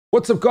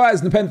What's up,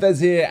 guys?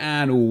 NepentheZ here,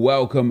 and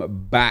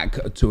welcome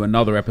back to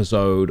another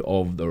episode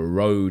of The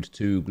Road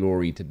to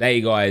Glory. Today,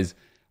 guys,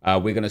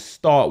 we're going to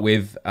start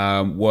with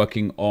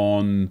working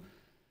on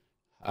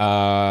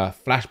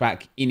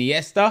Flashback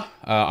Iniesta.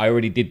 I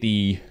already did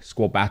the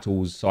squad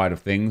battles side of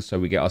things, so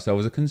we get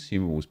ourselves a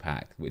consumables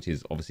pack, which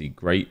is obviously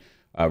great.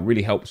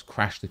 Really helps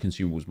crash the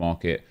consumables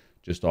market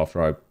just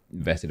after I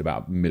invested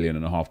about 1.5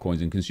 million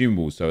coins in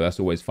consumables, so that's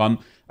always fun.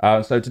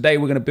 So today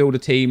we're going to build a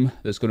team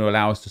that's going to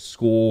allow us to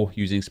score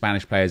using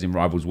Spanish players in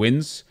rivals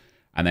wins,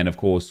 and then of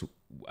course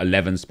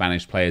 11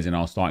 Spanish players in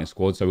our starting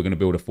squad. So we're going to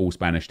build a full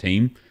Spanish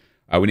team.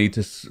 We need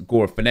to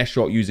score a finesse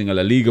shot using a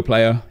La Liga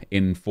player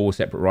in 4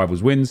 separate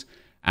rivals wins,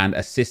 and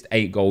assist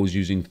 8 goals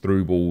using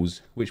through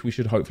balls, which we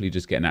should hopefully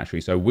just get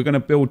naturally. So we're going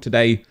to build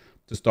today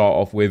to start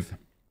off with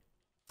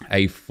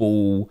a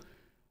full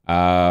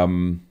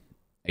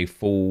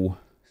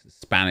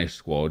Spanish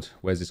squad.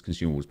 Where's this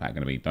consumables pack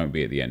going to be? Don't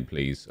be at the end,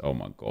 please. Oh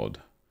my god.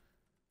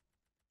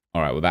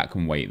 All right, well that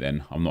can wait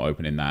then. I'm not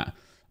opening that.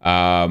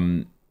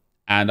 And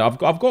I've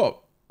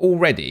got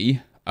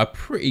already a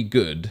pretty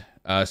good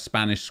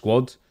Spanish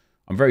squad.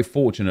 I'm very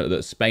fortunate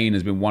that Spain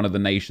has been one of the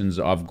nations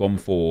that I've gone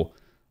for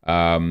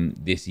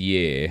this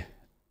year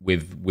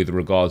with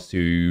regards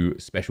to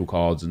special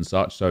cards and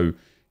such. So, you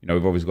know,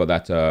 we've obviously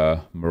got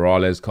that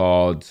Morales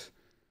card,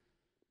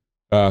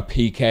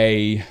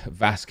 PK,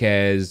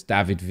 Vasquez,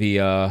 David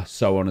Villa,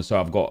 so on and so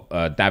on. I've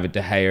got David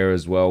De Gea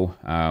as well,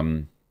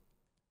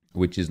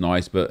 which is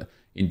nice. But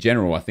in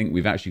general, I think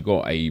we've actually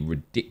got a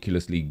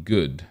ridiculously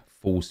good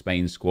full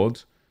Spain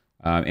squad.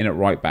 In at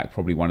right back,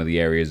 probably one of the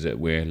areas that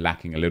we're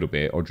lacking a little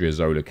bit.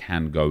 Odriozola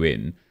can go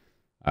in.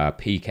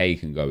 PK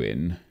can go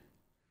in.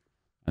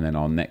 And then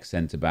our next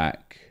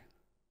centre-back,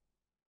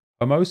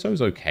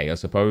 Hermoso's okay, I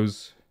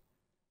suppose.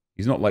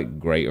 He's not like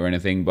great or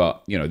anything,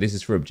 but you know, this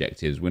is for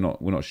objectives. We're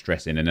not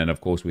stressing. And then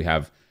of course we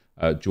have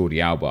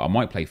Jordi Alba. I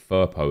might play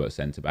Firpo at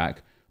centre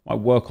back. Might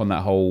work on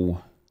that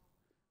whole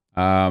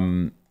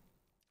the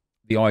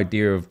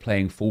idea of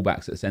playing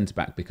fullbacks at centre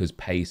back because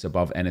pace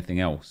above anything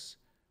else.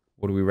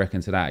 What do we reckon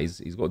to that?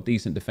 He's got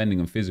decent defending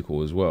and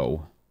physical as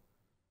well.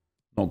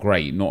 Not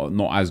great,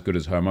 not as good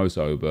as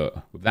Hermoso,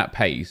 but with that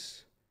pace,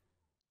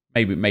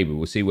 maybe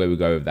we'll see where we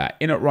go with that.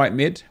 In at right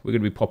mid, we're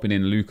going to be popping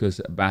in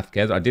Lucas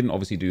Vasquez. I didn't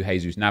obviously do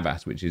Jesus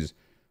Navas, which is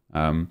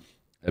a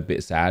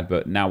bit sad.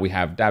 But now we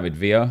have David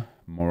Villa,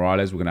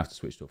 Morales. We're going to have to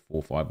switch to a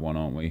 4-5-1,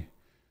 aren't we?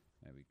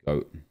 There we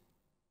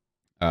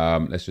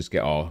go. Let's just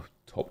get our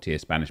top-tier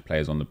Spanish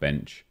players on the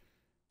bench.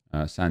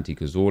 Santi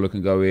Cazorla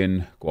can go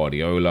in.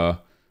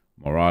 Guardiola,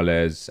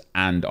 Morales,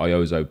 and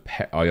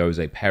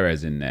Jose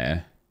Perez in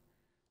there.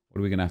 What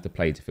are we going to have to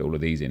play to fit all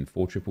of these in?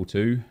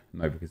 4-2-2?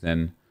 No, because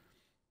then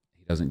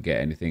doesn't get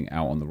anything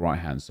out on the right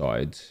hand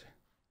side.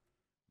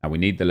 Now we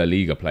need the La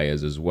Liga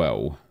players as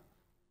well.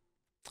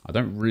 I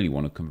don't really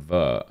want to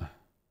convert.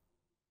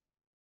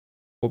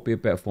 What would be a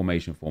better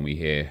formation for me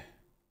here?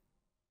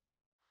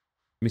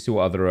 Let me see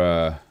what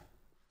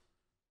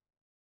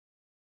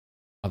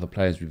other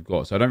players we've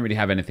got. So I don't really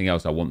have anything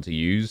else I want to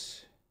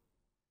use.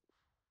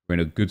 We're in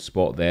a good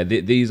spot there.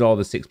 These are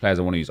the 6 players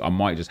I want to use. I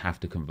might just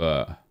have to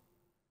convert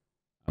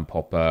and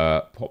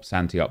pop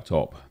Santi up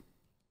top.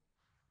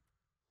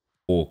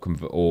 Or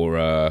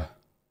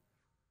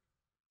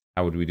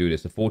how would we do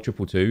this? The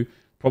 4-2-2.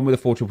 Problem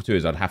with the 4-2-2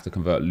 is I'd have to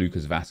convert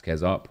Lucas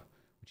Vasquez up,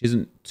 which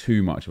isn't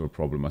too much of a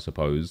problem, I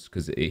suppose,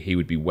 because he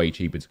would be way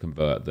cheaper to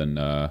convert than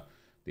the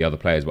other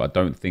players. But I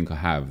don't think I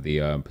have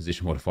the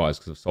position modifiers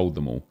because I've sold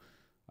them all.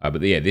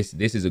 But yeah, this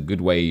is a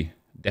good way,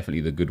 definitely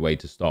the good way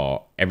to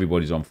start.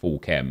 Everybody's on full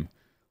chem.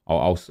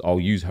 I'll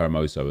use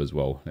Hermoso as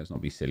well. Let's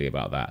not be silly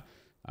about that.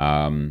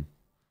 And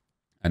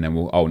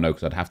then oh no,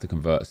 because I'd have to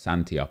convert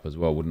Santi up as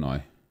well, wouldn't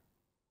I?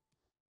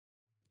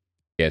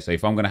 Yeah, so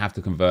if I'm going to have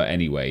to convert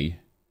anyway,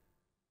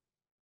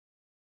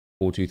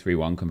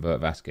 4-2-3-1,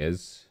 convert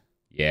Vasquez.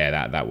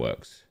 Yeah, that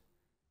works.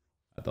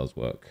 That does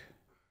work.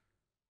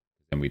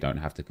 Then we don't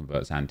have to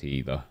convert Santi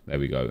either. There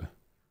we go.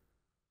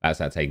 That's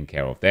that taken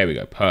care of. There we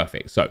go.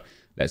 Perfect. So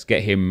let's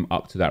get him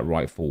up to that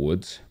right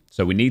forward.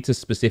 So we need to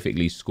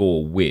specifically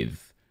score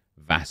with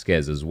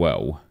Vasquez as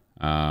well.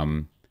 Yeah,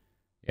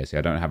 see,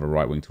 I don't have a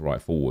right wing to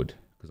right forward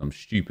because I'm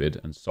stupid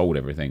and sold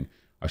everything.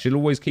 I should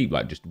always keep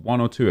like just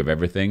 1 or 2 of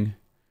everything.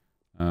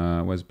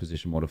 Where's the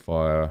position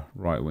modifier?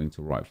 Right wing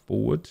to right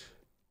forward.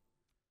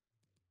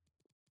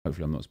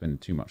 Hopefully I'm not spending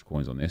too much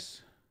coins on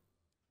this.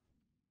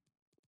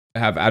 I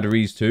have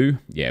Adariz too.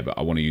 Yeah, but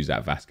I want to use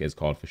that Vasquez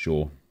card for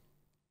sure.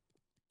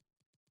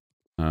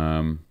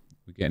 We're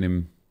getting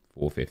him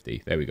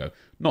 450. There we go.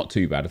 Not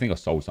too bad. I think I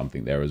sold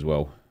something there as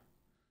well.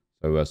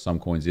 So some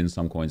coins in,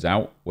 some coins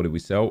out. What did we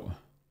sell?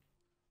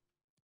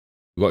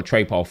 We've got a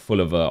trade pile full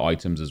of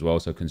items as well.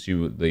 So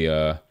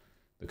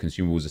the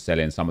consumables are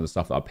selling some of the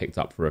stuff that I picked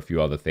up for a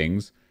few other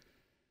things.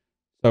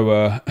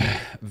 So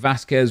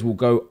Vasquez will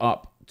go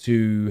up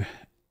to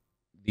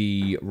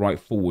the right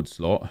forward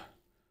slot.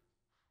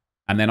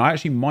 And then I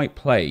actually might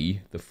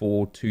play the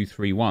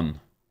 4-2-3-1.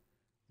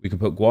 We can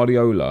put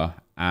Guardiola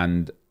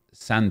and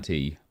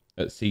Santi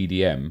at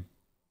CDM.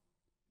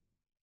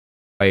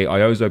 Play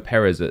Iozo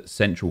Perez at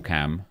central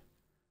cam.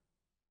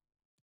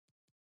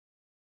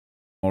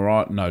 All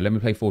right, no, let me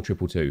play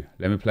 4-2-2.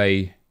 Let me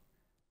play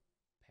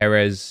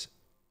Perez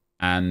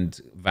and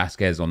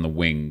Vasquez on the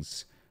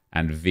wings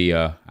and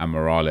Villa and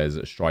Morales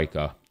at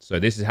striker. So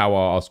this is how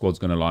our squad's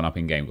going to line up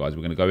in game, guys.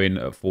 We're going to go in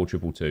at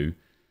 4-2-2.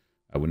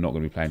 We're not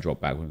going to be playing drop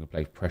back. We're going to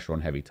play pressure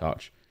on heavy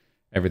touch.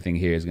 Everything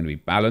here is going to be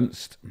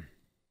balanced.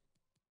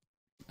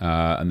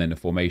 And then the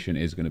formation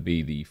is going to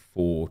be the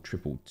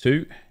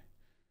 4-2-2.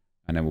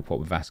 And then we'll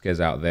put Vasquez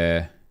out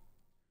there.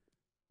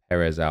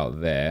 Perez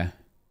out there.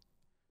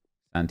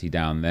 Santi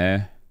down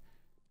there.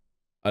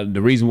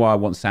 The reason why I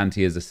want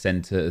Santi as a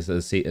center, as a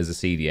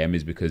CDM,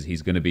 is because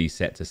he's going to be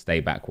set to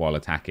stay back while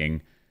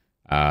attacking.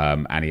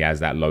 And he has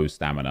that low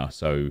stamina.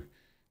 So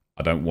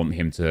I don't want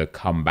him to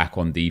come back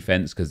on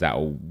defense because that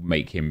will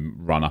make him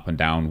run up and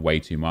down way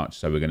too much.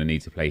 So we're going to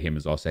need to play him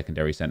as our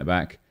secondary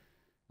centre-back.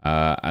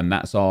 And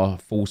that's our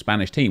full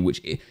Spanish team, which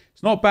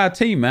it's not a bad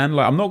team, man.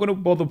 Like, I'm not going to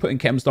bother putting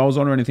chem styles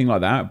on or anything like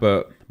that,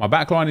 but my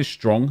backline is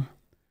strong.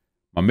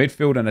 My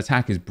midfield and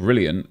attack is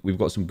brilliant. We've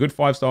got some good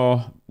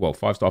 5-star, well,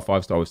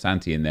 5-star with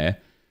Santi in there.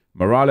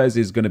 Morales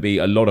is going to be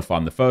a lot of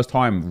fun. The first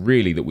time,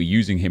 really, that we're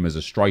using him as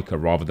a striker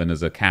rather than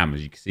as a cam.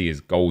 As you can see,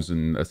 his goals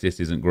and assists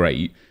isn't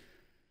great.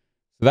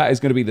 So that is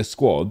going to be the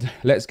squad.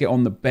 Let's get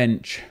on the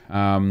bench.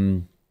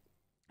 Some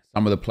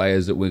of the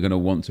players that we're going to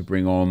want to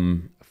bring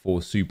on for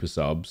super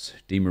subs.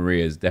 Di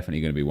Maria is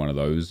definitely going to be one of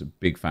those.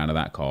 Big fan of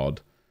that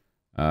card.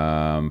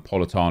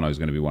 Politano is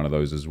going to be one of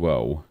those as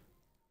well.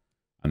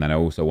 And then I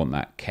also want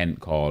that Kent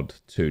card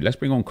too. Let's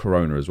bring on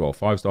Corona as well.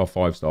 5-star,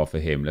 5-star for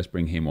him. Let's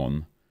bring him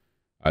on.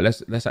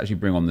 Let's actually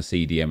bring on the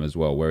CDM as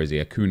well. Where is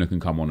he? Acuna can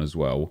come on as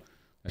well.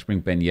 Let's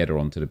bring Ben Yedder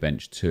onto the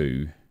bench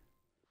too.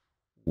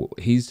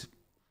 What's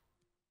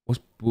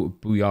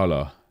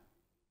Bulaya?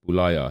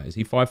 Is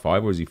he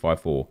 5'5" or is he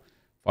 5'4"?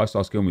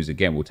 5-star skill moves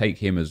again. We'll take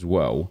him as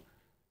well.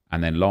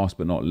 And then last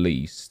but not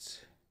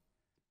least,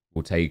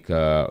 we'll take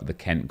the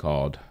Kent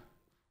card.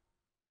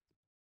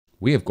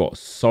 We have got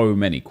so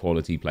many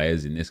quality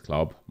players in this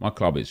club. My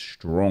club is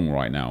strong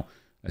right now.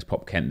 Let's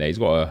pop Kent there. He's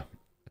got a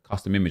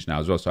custom image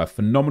now as well. So a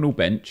phenomenal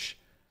bench,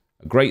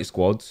 a great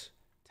squad,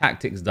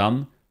 tactics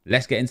done.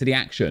 Let's get into the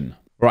action.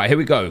 Right, here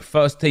we go.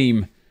 First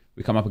team,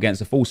 we come up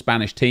against a full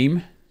Spanish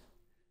team.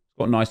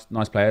 Got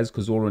nice players.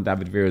 Cazorla and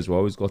David Villa as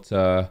well. He's got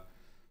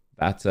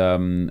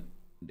that...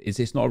 is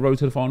this not a road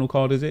to the final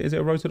card, is it? Is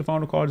it a road to the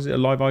final card? Is it a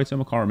live item?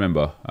 I can't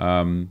remember.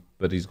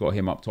 But he's got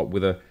him up top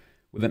with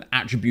an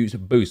attributes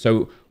boost.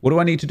 So what do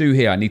I need to do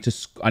here? I need to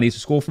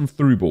score from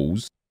through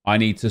balls. I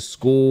need to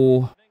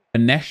score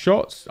finesse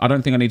shots. I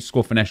don't think I need to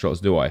score finesse shots,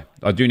 do I?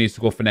 I do need to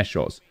score finesse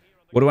shots.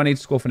 What do I need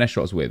to score finesse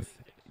shots with?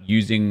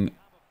 Using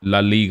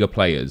La Liga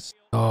players.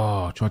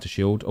 Oh, tried to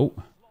shield. Oh.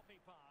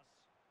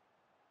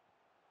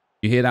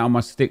 You hear that on my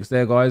sticks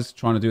there, guys?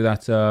 Trying to do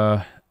that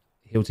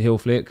heel-to-heel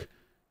flick.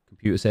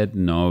 Computer said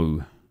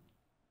no.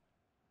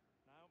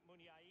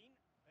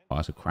 Oh,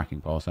 that's a cracking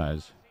pass, that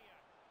is.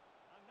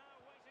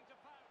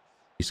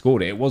 He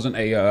scored it. It wasn't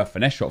a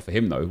finesse shot for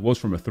him, though. It was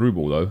from a through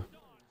ball, though.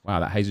 Wow,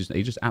 that Jesus,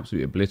 he just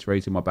absolutely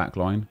obliterated my back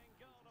line.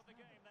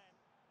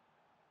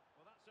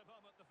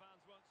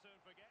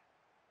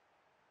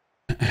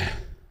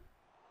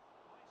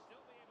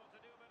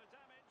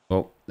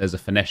 Well, there's a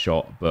finesse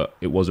shot, but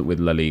it wasn't with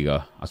La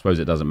Liga. I suppose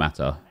it doesn't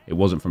matter. It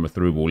wasn't from a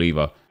through ball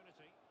either.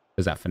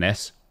 There's that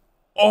finesse.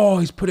 Oh,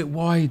 he's put it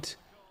wide.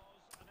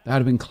 That would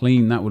have been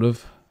clean, that would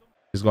have.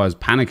 This guy's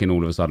panicking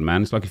all of a sudden,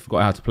 man. It's like he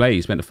forgot how to play.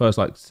 He spent the first,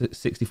 like,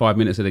 65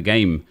 minutes of the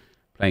game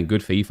playing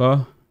good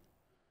FIFA.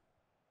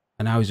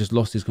 And now he's just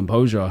lost his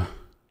composure.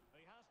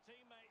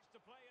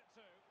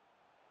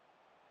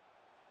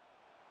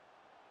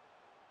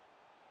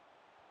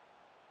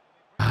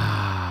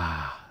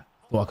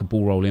 Thought I could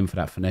ball roll in for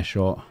that finesse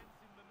shot.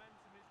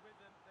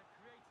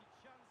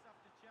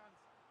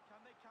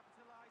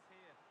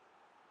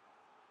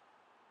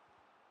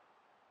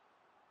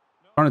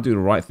 Trying to do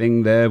the right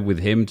thing there with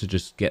him to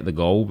just get the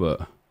goal, but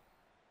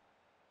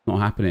it's not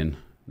happening.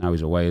 Now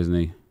he's away, isn't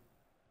he?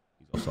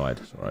 He's offside.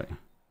 It's all right.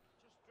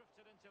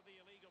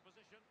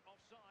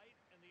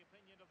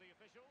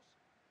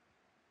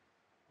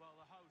 Well,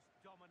 the host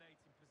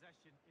dominating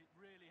possession. It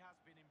really has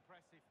been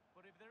impressive.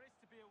 But if there is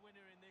to be a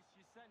winner in this,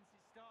 you sense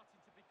it's starting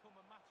to become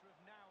a matter of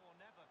now or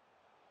never.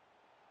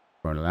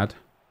 Right, lad.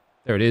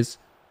 There it is.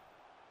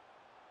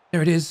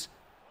 There it is.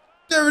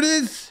 There it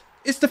is.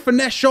 It's the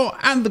finesse shot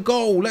and the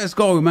goal. Let's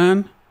go,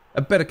 man.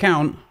 That better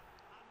count.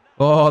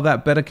 Oh,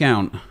 that better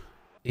count.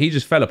 He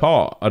just fell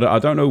apart. I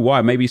don't know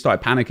why. Maybe he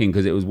started panicking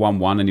because it was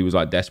 1-1 and he was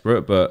like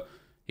desperate. But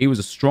he was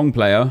a strong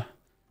player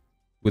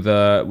with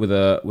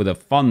a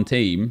fun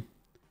team.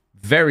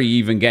 Very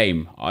even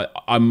game.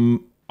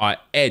 I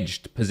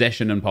edged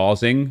possession and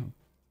passing.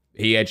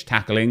 He edged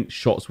tackling.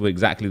 Shots were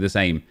exactly the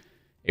same.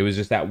 It was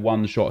just that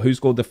one shot. Who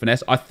scored the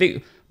finesse? I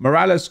think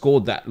Morales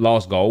scored that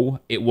last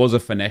goal. It was a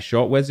finesse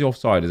shot. Where's the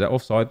offside? Is that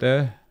offside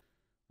there?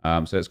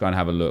 So let's go and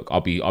have a look.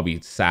 I'll be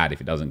sad if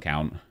it doesn't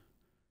count,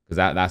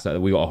 because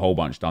we got a whole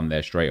bunch done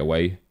there straight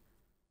away.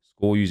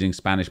 Score using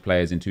Spanish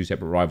players in 2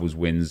 separate rivals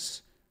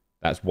wins.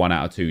 That's 1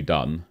 out of 2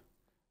 done.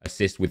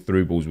 Assist with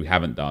through balls we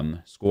haven't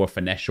done. Score a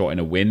finesse shot in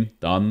a win,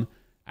 done.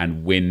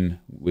 And win,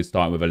 we're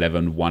starting with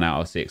 11, 1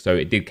 out of 6. So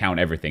it did count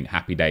everything.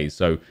 Happy days.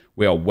 So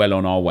we are well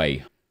on our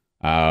way.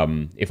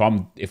 If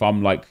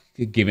I'm like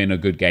giving a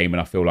good game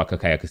and I feel like,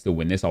 okay, I can still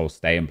win this, I'll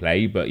stay and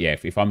play. But yeah,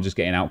 if I'm just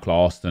getting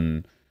outclassed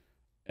and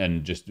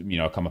just, you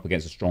know, come up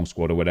against a strong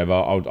squad or whatever,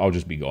 I'll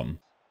just be gone.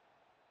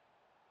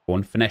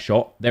 One finesse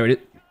shot. There it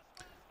is.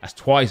 That's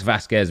twice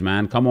Vasquez,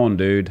 man. Come on,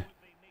 dude.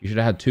 You should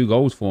have had 2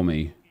 goals for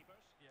me.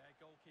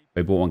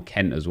 They bought on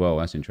Kent as well.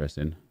 That's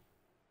interesting.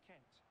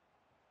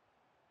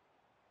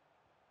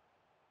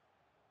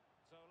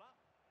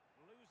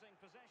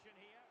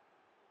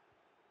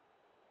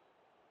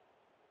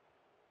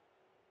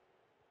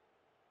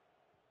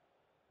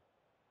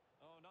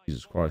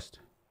 Jesus Christ.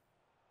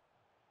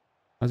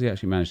 How's he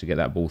actually managed to get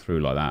that ball through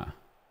like that?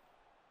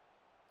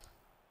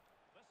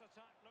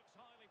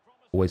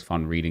 Always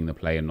fun reading the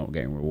play and not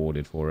getting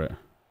rewarded for it.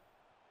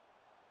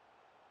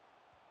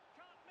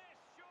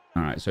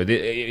 Alright, so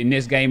in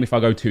this game, if I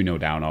go 2-0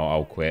 down,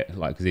 I'll quit.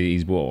 Like, because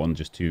he's brought on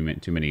just too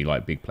many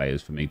like big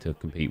players for me to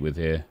compete with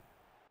here.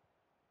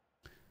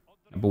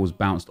 The ball's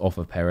bounced off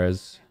of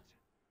Perez.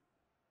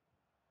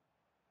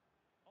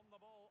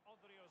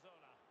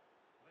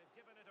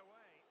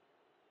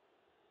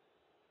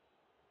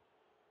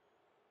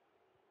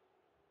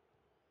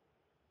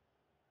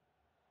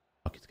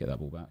 Lucky to get that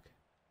ball back.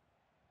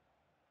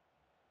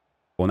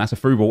 Oh, and that's a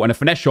through ball and a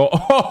finesse shot.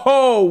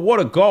 Oh, what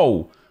a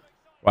goal!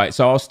 Right,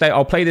 so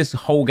I'll play this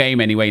whole game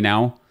anyway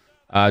now.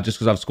 Just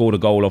because I've scored a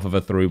goal off of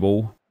a through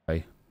ball.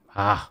 Okay.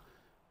 I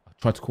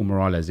tried to call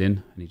Morales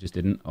in and he just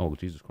didn't. Oh,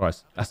 Jesus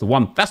Christ. That's the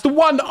one. That's the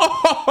one.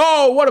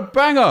 Oh, what a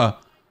banger.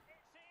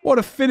 What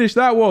a finish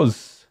that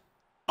was.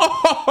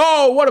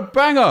 Oh, what a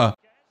banger.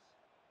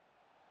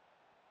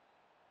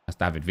 That's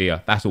David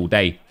Villa. That's all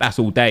day. That's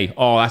all day.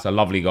 Oh, that's a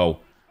lovely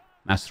goal.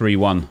 That's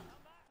 3-1.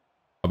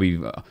 I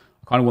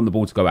kind of want the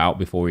ball to go out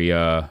before he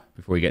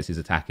gets his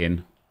attack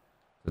in.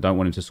 I don't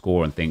want him to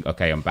score and think,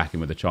 okay, I'm back in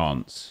with a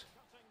chance.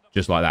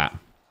 Just like that.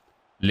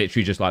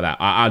 Literally just like that.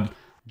 I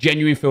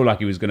genuinely feel like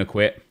he was going to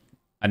quit.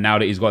 And now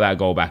that he's got that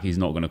goal back, he's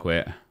not going to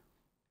quit.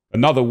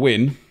 Another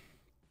win.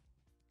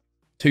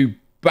 2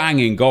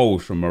 banging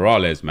goals from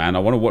Morales, man. I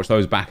want to watch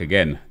those back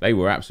again. They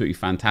were absolutely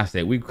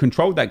fantastic. We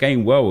controlled that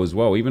game well as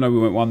well, even though we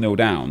went 1-0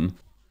 down.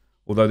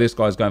 Although this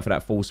guy's going for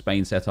that full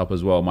Spain setup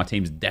as well. My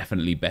team's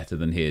definitely better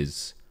than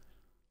his.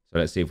 So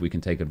let's see if we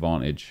can take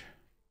advantage.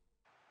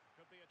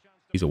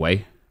 He's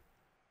away.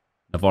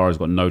 Navarro's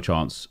got no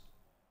chance.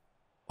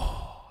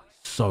 Oh,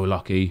 so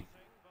lucky.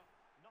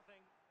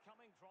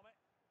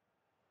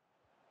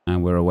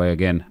 And we're away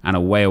again. And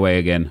away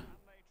again.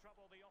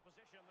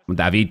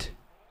 David.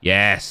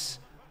 Yes.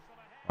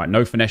 Right,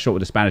 no finesse shot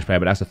with the Spanish player,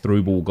 but that's a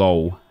through ball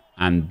goal.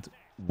 And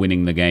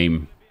winning the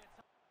game.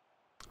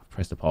 I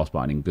pressed the pass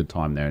button in good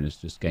time there, and it's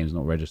just game's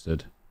not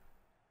registered.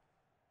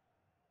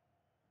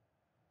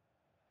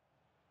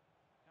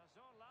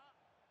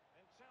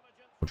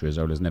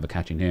 Odriozola's never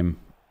catching him.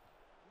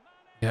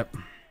 Yep.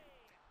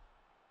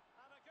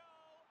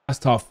 That's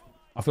tough.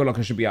 I feel like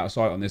I should be out of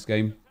sight on this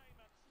game.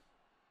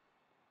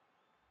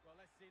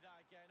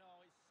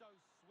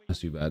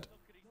 That's too bad.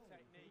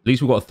 At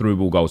least we've got a through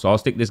ball goal. So I'll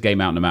stick this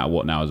game out no matter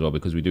what now as well,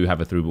 because we do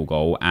have a through ball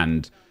goal.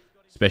 And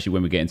especially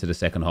when we get into the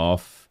second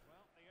half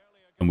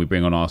and we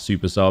bring on our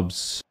super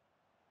subs.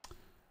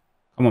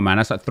 Come on, man.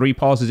 That's like 3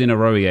 passes in a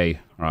row, yeah.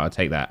 All right, I'll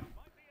take that.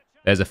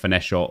 There's a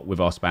finesse shot with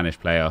our Spanish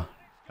player.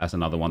 That's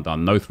another one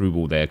done. No through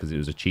ball there because it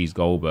was a cheese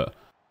goal, but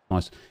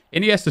nice.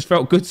 Iniesta's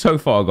felt good so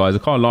far, guys. I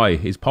can't lie.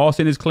 His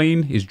passing is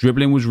clean. His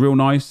dribbling was real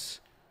nice.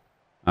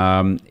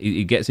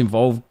 He gets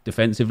involved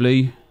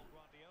defensively.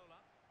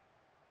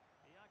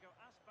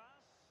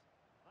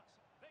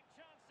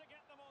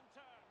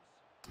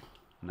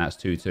 And that's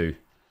 2-2.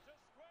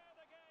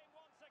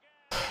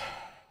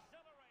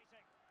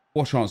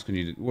 What chance can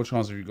you do? What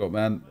chance have you got,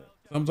 man?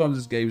 Sometimes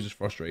this game is just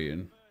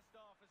frustrating.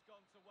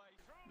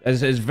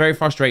 It's very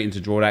frustrating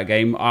to draw that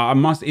game.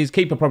 His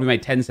keeper probably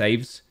made 10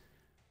 saves.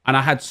 And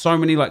I had so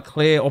many like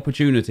clear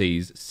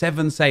opportunities.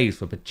 7 saves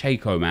for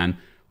Pacheco, man.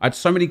 I had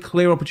so many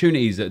clear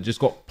opportunities that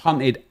just got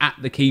punted at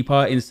the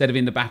keeper instead of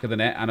in the back of the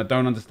net. And I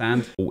don't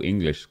understand. All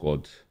English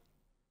squad.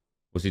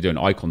 What's he doing?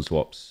 Icon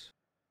swaps.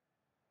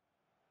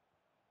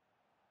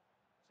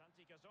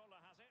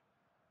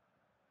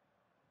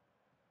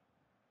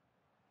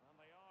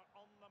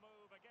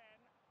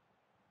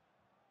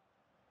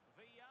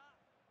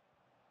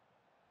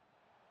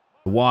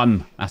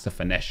 One. That's a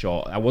finesse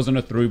shot. That wasn't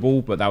a through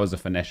ball, but that was a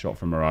finesse shot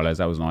from Morales.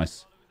 That was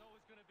nice.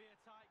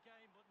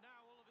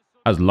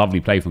 That was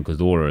lovely play from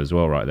Cazorla as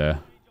well right there.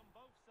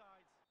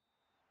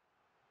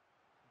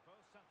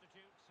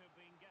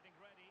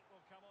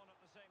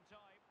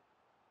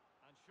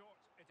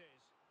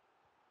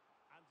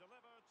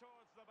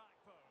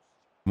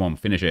 Come on,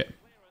 finish it.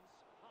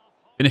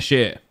 Finish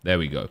it. There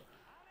we go.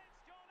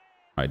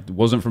 Right, it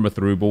wasn't from a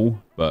through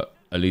ball, but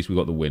at least we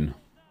got the win.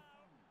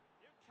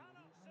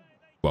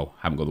 Well,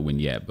 haven't got the win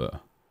yet, but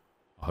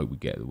I hope we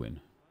get the win.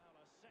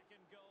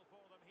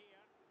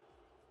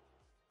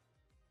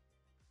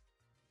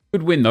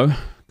 Good win, though.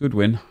 Good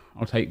win.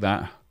 I'll take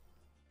that.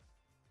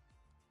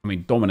 I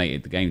mean,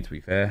 dominated the game, to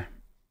be fair.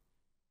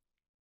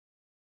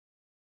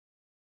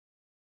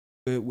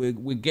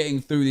 We're getting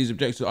through these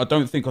objectives. I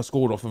don't think I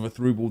scored off of a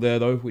through ball there,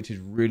 though, which is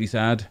really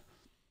sad.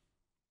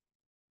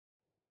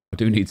 I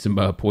do need some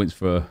points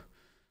for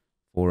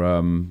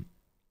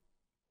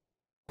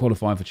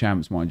qualifying for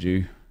champs, mind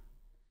you.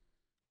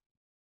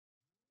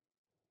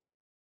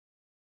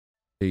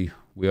 See,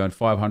 we earned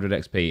 500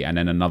 XP and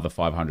then another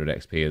 500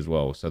 XP as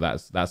well. So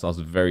that's us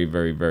very,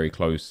 very, very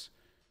close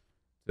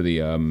to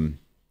the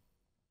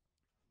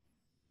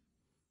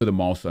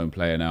milestone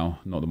player now.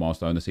 Not the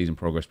milestone, the season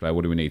progress player.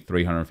 What do we need?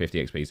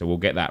 350 XP. So we'll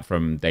get that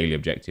from daily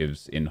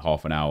objectives in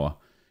half an hour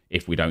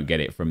if we don't get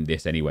it from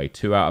this anyway.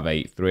 2 out of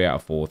 8, 3 out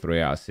of 4,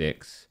 3 out of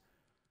 6.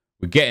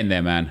 We're getting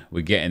there, man.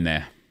 We're getting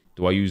there.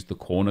 Do I use the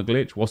corner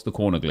glitch? What's the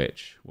corner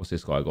glitch? What's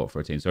this guy got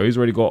for a team? So he's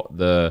already got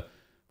the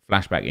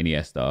flashback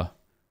Iniesta.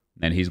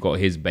 Then he's got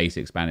his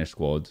basic Spanish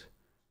squad.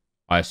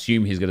 I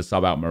assume he's going to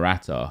sub out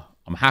Morata.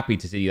 I'm happy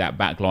to see that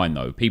back line,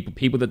 though.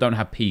 People that don't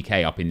have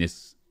PK up in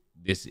this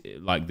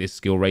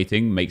skill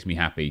rating makes me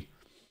happy.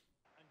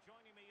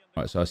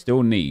 All right, so I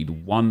still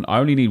need one. I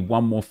only need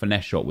one more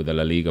finesse shot with a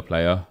La Liga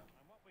player.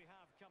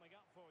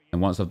 And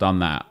once I've done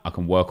that, I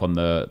can work on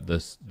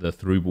the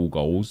through ball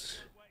goals.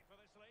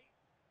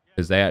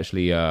 Because they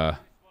actually... there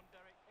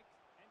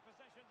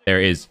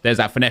it is. There's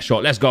that finesse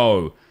shot. Let's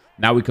go.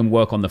 Now we can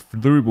work on the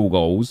through ball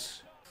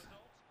goals.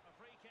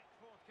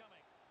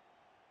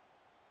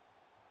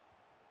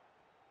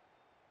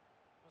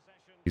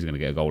 He's going to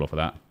get a goal off of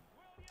that.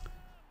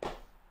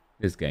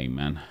 This game,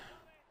 man.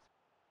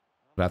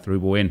 That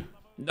through ball in.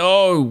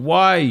 No,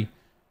 why?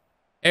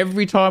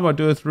 Every time I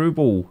do a through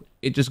ball,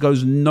 it just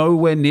goes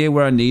nowhere near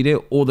where I need it,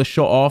 or the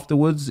shot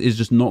afterwards is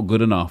just not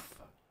good enough.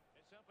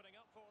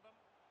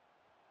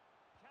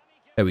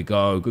 There we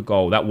go. Good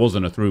goal. That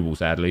wasn't a through ball,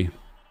 sadly.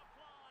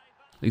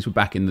 At least we're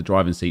back in the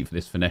driving seat for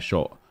this finesse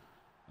shot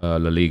La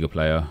Liga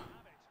player.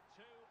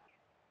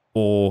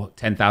 Or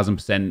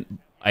 10,000%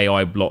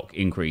 AI block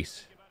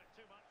increase.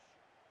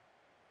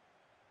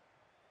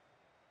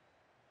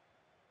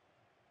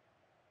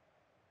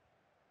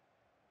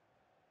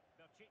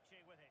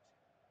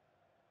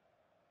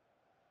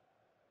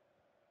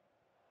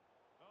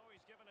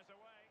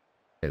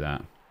 Say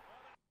that.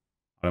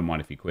 I don't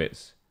mind if he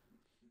quits.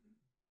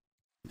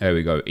 There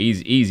we go.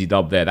 Easy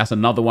dub there. That's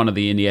another one of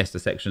the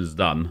Iniesta sections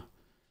done.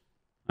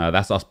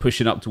 That's us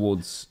pushing up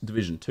towards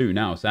Division 2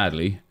 now,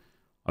 sadly.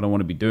 I don't want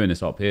to be doing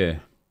this up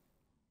here.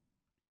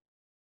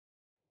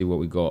 See what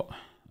we got.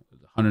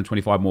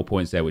 125 more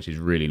points there, which is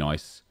really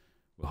nice.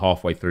 We're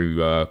halfway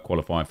through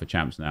qualifying for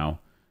champs now.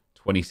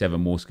 27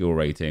 more skill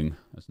rating.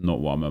 That's not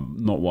what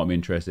I'm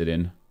interested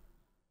in.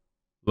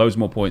 Loads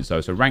more points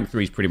though. So rank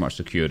 3 is pretty much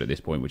secured at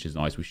this point, which is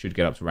nice. We should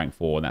get up to rank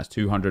 4, and that's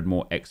 200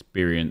 more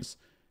experience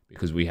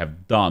because we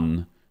have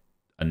done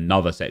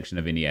another section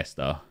of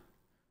Iniesta.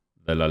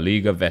 The La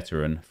Liga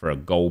veteran for a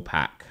gold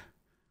pack.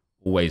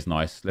 Always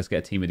nice. Let's get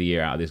a team of the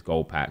year out of this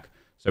gold pack.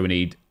 So we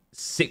need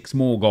 6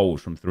 more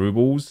goals from through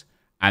balls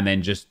and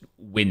then just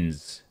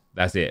wins.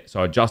 That's it.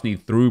 So I just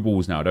need through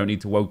balls now. I don't need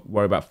to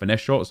worry about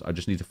finesse shots. I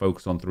just need to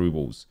focus on through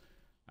balls.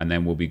 And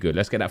then we'll be good.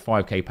 Let's get that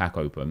 5k pack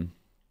open.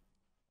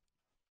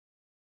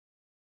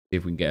 See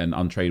if we can get an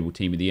untradeable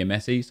team of the year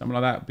Messi. Something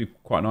like that would be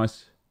quite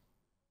nice.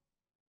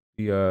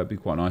 Be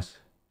quite nice.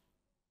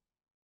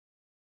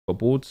 Got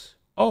boards.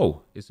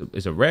 Oh,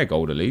 it's a rare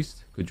gold at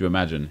least. Could you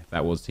imagine if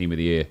that was team of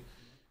the year?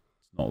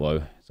 It's not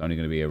though. It's only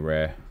going to be a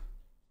rare.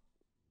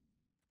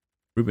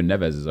 Ruben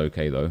Neves is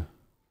okay though.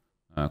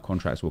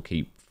 Contracts will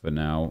keep for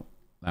now.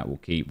 That will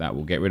keep. That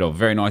will get rid of.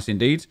 Very nice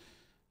indeed.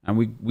 And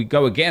we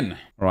go again.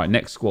 All right,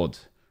 next squad.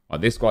 Right,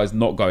 this guy's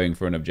not going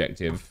for an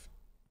objective.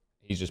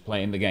 He's just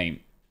playing the game.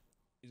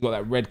 He's got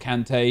that red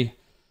Kante.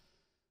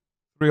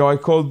 3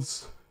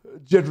 icons.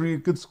 Generally a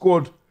good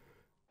squad.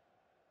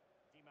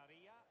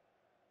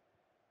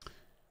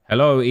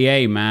 Hello,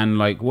 EA, man.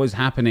 Like, what's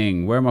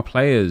happening? Where are my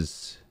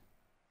players?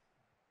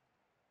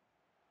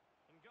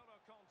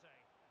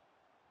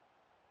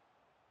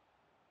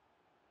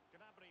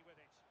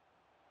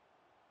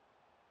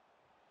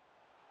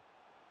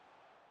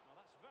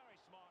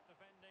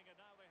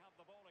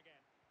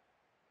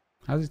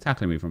 How's he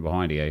tackling me from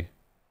behind, EA?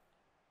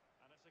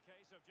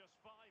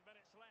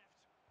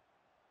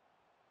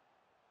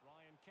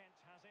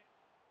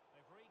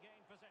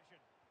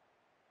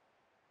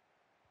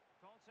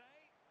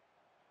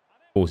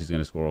 Of course he's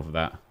going to score off of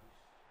that.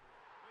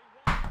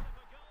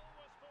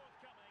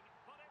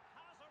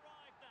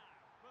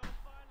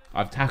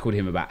 I've tackled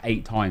him about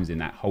 8 times in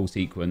that whole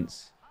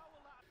sequence.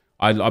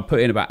 I put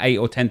in about 8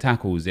 or 10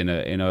 tackles in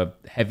a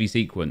heavy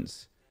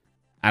sequence.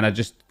 And I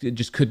just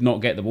could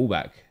not get the ball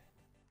back.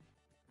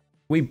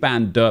 We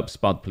ban Derp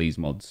Spud, please,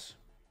 mods.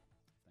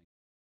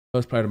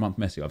 First player of the month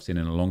Messi I've seen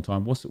in a long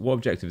time. What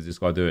objective is this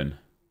guy doing?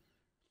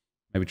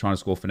 Maybe trying to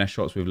score finesse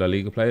shots with La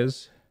Liga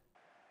players?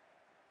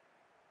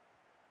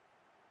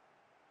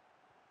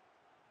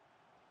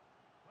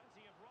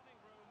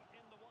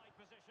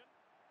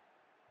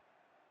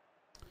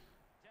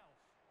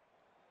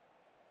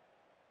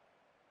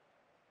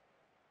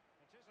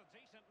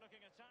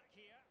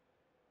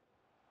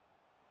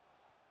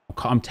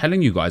 I'm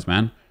telling you guys,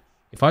 man.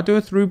 If I do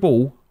a through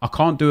ball, I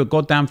can't do a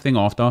goddamn thing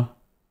after.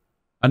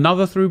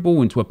 Another through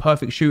ball into a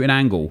perfect shooting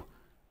angle.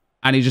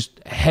 And he just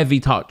heavy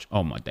touch.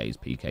 Oh, my days,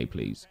 PK,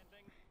 please.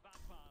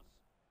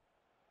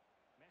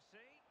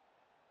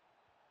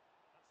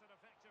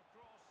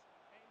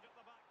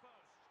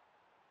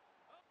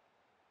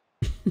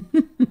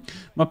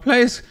 My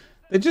players,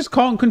 they just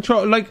can't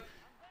control.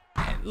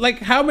 Like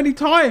how many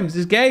times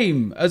this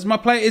game as my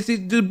player is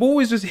the ball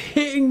is just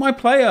hitting my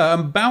player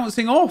and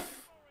bouncing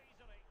off.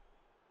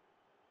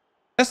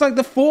 That's like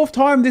the 4th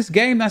time this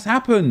game that's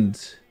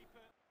happened.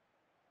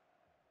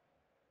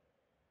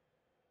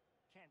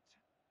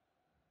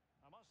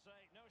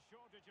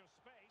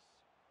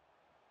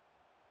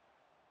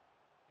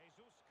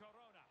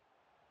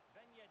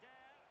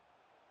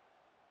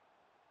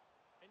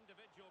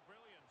 Individual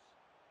brilliance.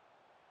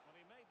 Well,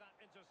 he made that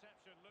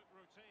interception look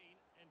routine.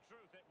 In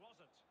truth, it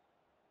wasn't.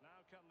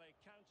 Now can they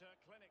counter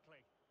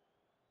clinically?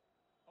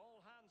 All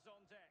hands on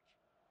deck.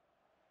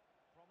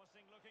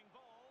 Promising looking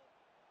ball.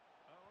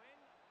 Owen.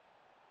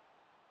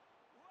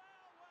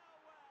 Well.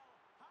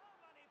 How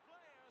many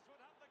players would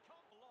have the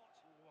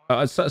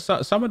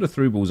lot? Some of the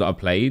through balls that I've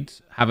played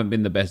haven't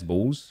been the best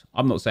balls.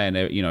 I'm not saying,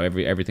 you know,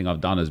 everything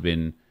I've done has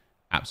been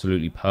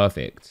absolutely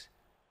perfect,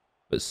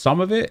 but some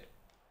of it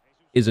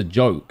is a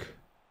joke.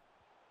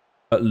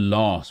 At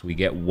last, we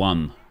get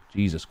one.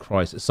 Jesus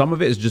Christ. Some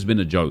of it has just been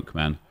a joke,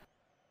 man.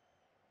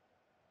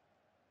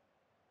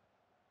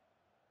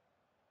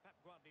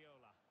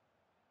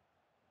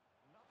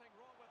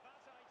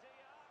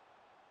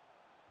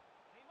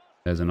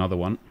 There's another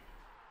one.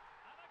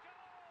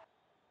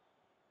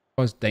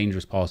 His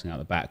dangerous passing out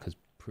the back has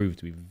proved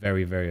to be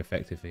very, very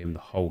effective for him the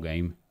whole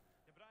game.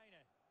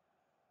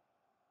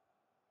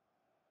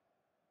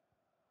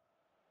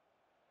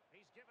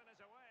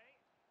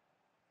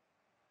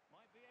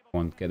 Come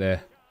on, get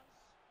there.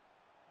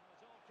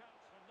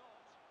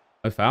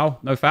 No foul.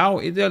 No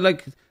foul. They're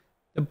like,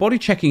 they're body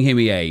checking him,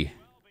 EA.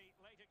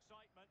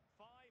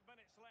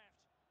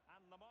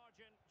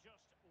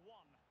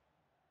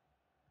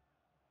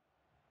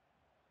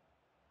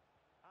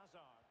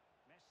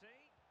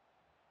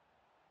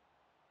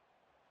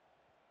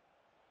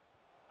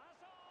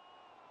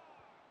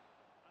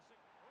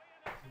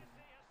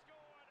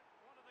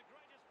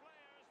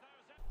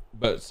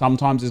 But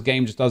sometimes this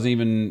game just doesn't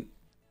even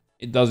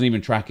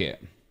track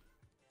it.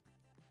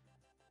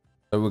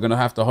 So we're gonna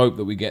have to hope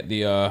that we get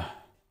the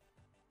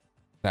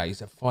that he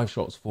said 5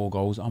 shots, 4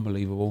 goals,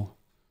 unbelievable.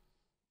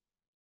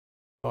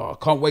 Oh, I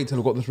can't wait till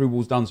I've got the through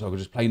balls done so I can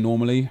just play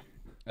normally,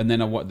 and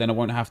then I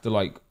won't have to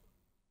like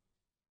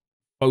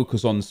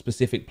focus on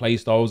specific play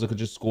styles. I could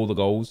just score the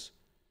goals.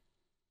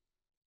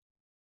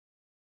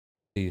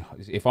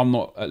 If I'm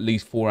not at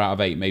least 4 out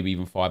of 8, maybe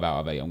even 5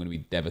 out of 8, I'm gonna be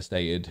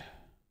devastated.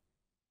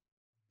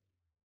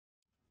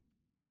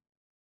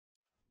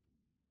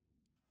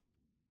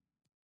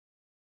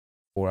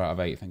 4 out of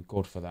 8. Thank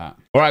God for that.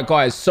 All right,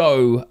 guys.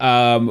 So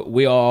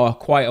we are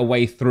quite a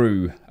way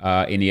through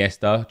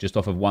Iniesta, just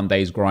off of 1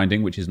 day's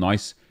grinding, which is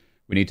nice.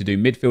 We need to do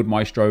midfield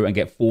maestro and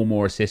get 4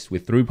 more assists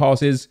with through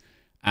passes.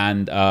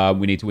 And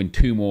we need to win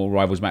 2 more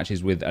rivals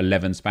matches with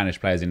 11 Spanish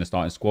players in the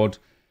starting squad.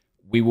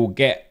 We will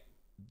get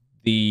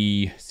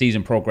the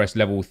season progress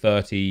level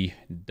 30,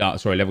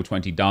 level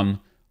 20 done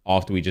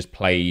after we just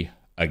play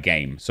a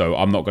game. So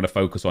I'm not going to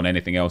focus on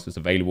anything else that's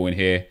available in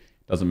here.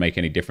 Doesn't make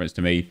any difference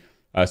to me.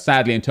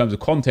 Sadly, in terms of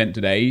content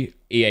today,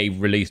 EA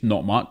released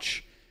not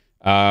much.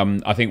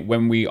 I think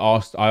when I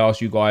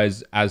asked you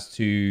guys as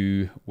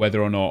to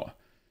whether or not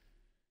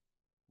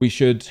we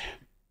should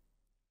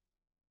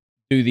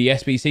do the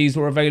SBCs that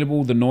were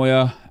available, the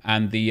Neuer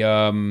and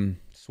the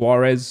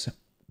Suarez.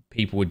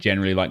 People were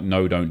generally like,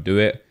 no, don't do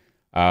it.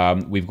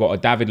 We've got a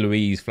David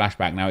Luiz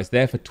flashback now. It's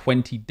there for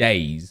 20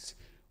 days,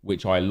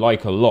 which I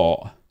like a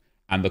lot.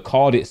 And the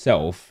card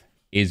itself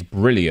is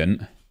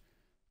brilliant.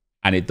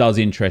 And it does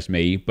interest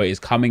me, but it's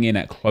coming in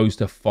at close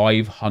to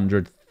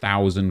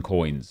 500,000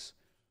 coins.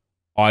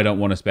 I don't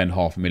want to spend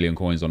 500,000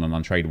 coins on an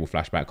untradeable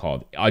flashback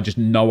card. I just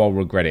know I'll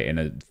regret it in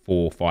a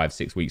 4, 5,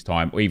 6 weeks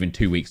time, or even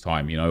 2 weeks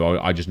time. You know,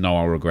 I just know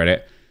I'll regret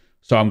it.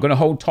 So I'm going to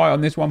hold tight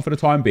on this one for the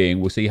time being.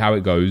 We'll see how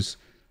it goes.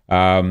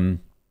 And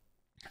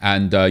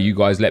you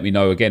guys let me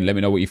know. Again, let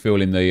me know what you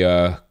feel in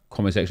the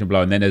comment section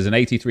below. And then there's an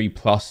 83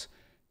 plus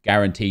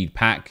guaranteed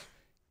pack.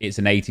 It's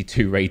an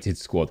 82 rated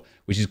squad,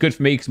 which is good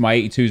for me because my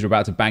 82s are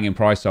about to bang in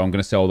price. So I'm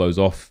going to sell those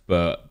off.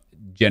 But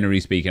generally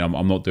speaking,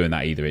 I'm not doing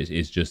that either.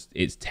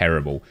 It's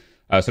terrible.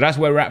 So that's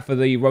where we're at for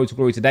the Road to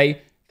Glory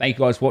today. Thank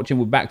you guys for watching.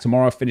 We're back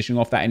tomorrow, finishing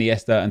off that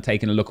Iniesta and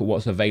taking a look at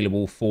what's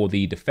available for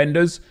the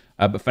defenders.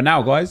 But for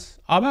now, guys,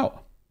 I'm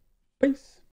out. Peace.